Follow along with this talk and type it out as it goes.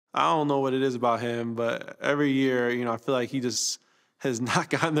I don't know what it is about him, but every year, you know, I feel like he just has not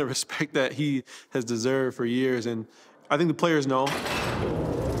gotten the respect that he has deserved for years. And I think the players know.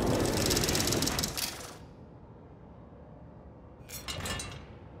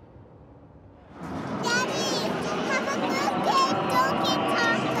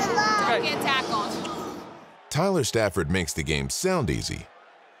 Tyler Stafford makes the game sound easy.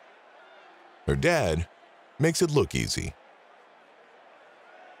 Her dad makes it look easy.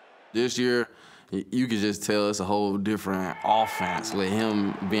 This year, you could just tell it's a whole different offense with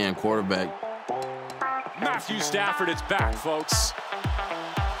him being quarterback. Matthew Stafford is back, folks.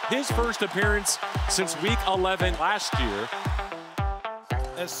 His first appearance since week 11 last year.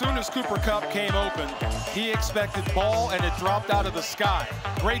 As soon as Cooper Kupp came open, he expected ball, and it dropped out of the sky.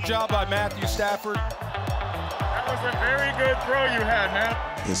 Great job by Matthew Stafford. That was a very good throw you had, man.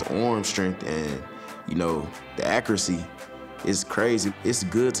 His arm strength and, you know, the accuracy is crazy. It's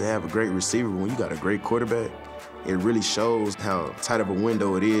good to have a great receiver. When you got a great quarterback, it really shows how tight of a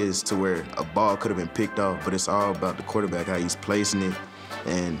window it is to where a ball could have been picked off, but it's all about the quarterback, how he's placing it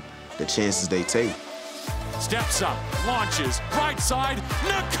and the chances they take. Steps up, launches, right side,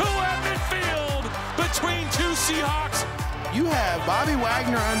 Nakua at midfield, between two Seahawks. You have Bobby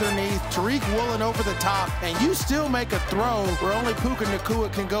Wagner underneath, Tariq Woolen over the top, and you still make a throw where only Puka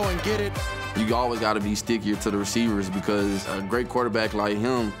Nakua can go and get it. You always got to be stickier to the receivers because a great quarterback like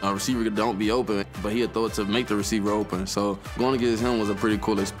him, a receiver don't be open, but he'll throw it to make the receiver open. So going against him was a pretty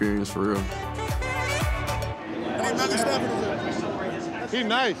cool experience for real. He's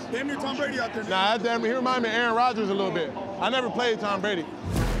nice. Damn near Tom Brady out there. Nah, damn, he reminds me of Aaron Rodgers a little bit. I never played Tom Brady.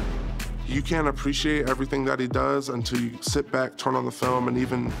 You can't appreciate everything that he does until you sit back, turn on the film, and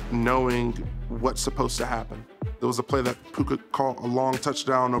even knowing what's supposed to happen. There was a play that Puka caught a long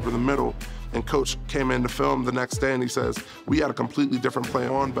touchdown over the middle, and coach came in to film the next day, and he says, we had a completely different play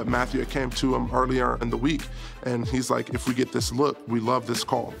on, but Matthew came to him earlier in the week, and he's like, if we get this look, we love this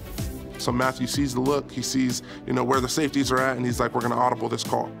call. So Matthew sees the look, he sees, you know, where the safeties are at, and he's like, we're gonna audible this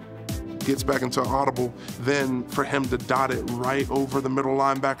call. Gets back into audible, then for him to dot it right over the middle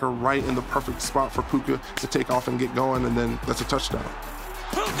linebacker, right in the perfect spot for Puka to take off and get going, and then that's a touchdown.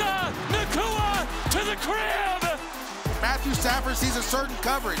 Puka Nakua to the crib! Matthew Stafford sees a certain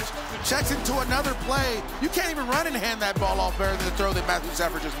coverage, checks into another play. You can't even run and hand that ball off better than the throw that Matthew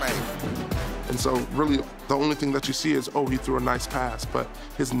Stafford just made. And so really the only thing that you see is, oh, he threw a nice pass, but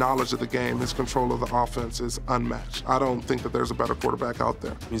his knowledge of the game, his control of the offense is unmatched. I don't think that there's a better quarterback out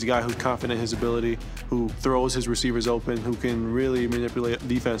there. He's a guy who's confident in his ability, who throws his receivers open, who can really manipulate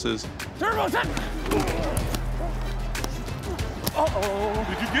defenses. Turbo set! Uh-oh.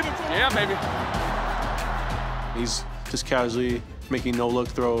 Did you get it? Yeah, maybe. He's just casually making no-look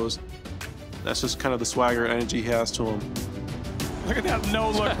throws. That's just kind of the swagger and energy he has to him. Look at that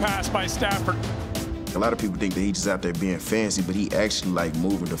no-look pass by Stafford. A lot of people think that he's just out there being fancy, but he actually like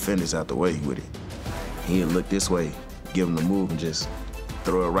moving defenders out the way with it. He didn't look this way, give him the move and just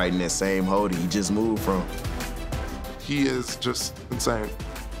throw it right in that same hole that he just moved from. He is just insane.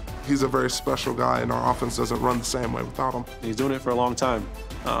 He's a very special guy, and our offense doesn't run the same way without him. He's doing it for a long time.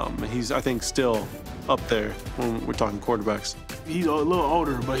 He's, I think, still up there when we're talking quarterbacks. He's a little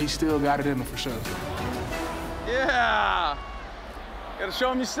older, but he still got it in him for sure. Yeah. Gotta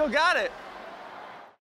show him you still got it.